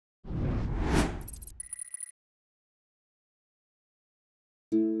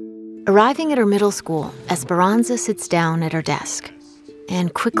Arriving at her middle school, Esperanza sits down at her desk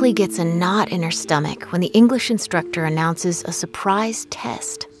and quickly gets a knot in her stomach when the English instructor announces a surprise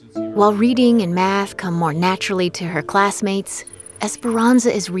test. While reading and math come more naturally to her classmates,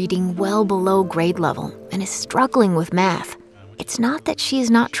 Esperanza is reading well below grade level and is struggling with math. It's not that she is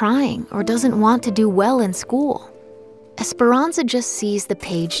not trying or doesn't want to do well in school. Esperanza just sees the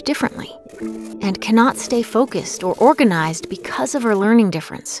page differently and cannot stay focused or organized because of her learning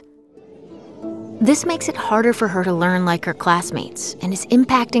difference. This makes it harder for her to learn like her classmates and is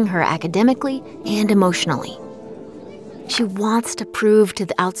impacting her academically and emotionally. She wants to prove to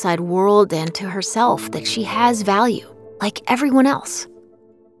the outside world and to herself that she has value, like everyone else.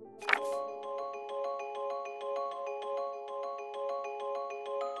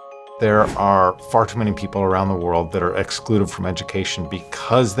 There are far too many people around the world that are excluded from education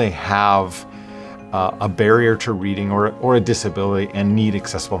because they have a barrier to reading or a disability and need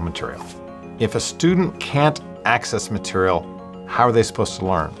accessible material. If a student can't access material, how are they supposed to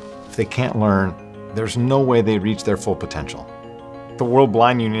learn? If they can't learn, there's no way they reach their full potential. The World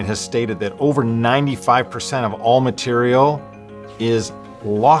Blind Union has stated that over 95% of all material is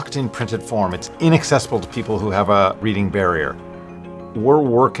locked in printed form. It's inaccessible to people who have a reading barrier. We're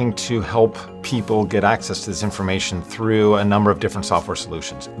working to help people get access to this information through a number of different software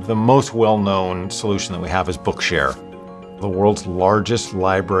solutions. The most well-known solution that we have is Bookshare, the world's largest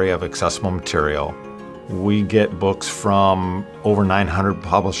library of accessible material. We get books from over 900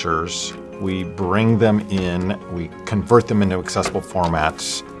 publishers. We bring them in, we convert them into accessible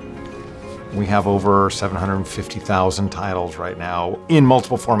formats. We have over 750,000 titles right now in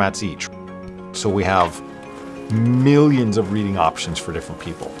multiple formats each. So we have millions of reading options for different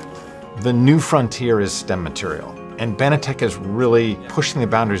people. The new frontier is STEM material, and Benetech is really pushing the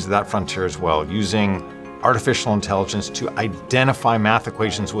boundaries of that frontier as well, using artificial intelligence to identify math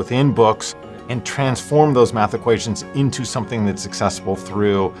equations within books and transform those math equations into something that's accessible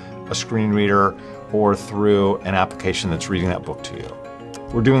through a screen reader or through an application that's reading that book to you.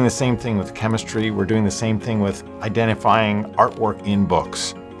 We're doing the same thing with chemistry. We're doing the same thing with identifying artwork in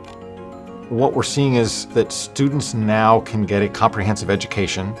books. What we're seeing is that students now can get a comprehensive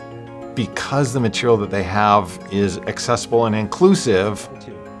education because the material that they have is accessible and inclusive,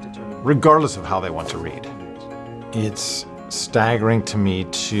 regardless of how they want to read. It's staggering to me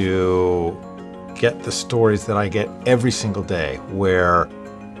to get the stories that I get every single day where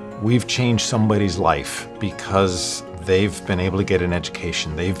we've changed somebody's life because they've been able to get an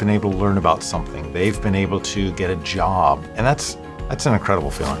education, they've been able to learn about something, they've been able to get a job, and that's an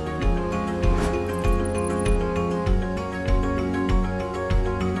incredible feeling.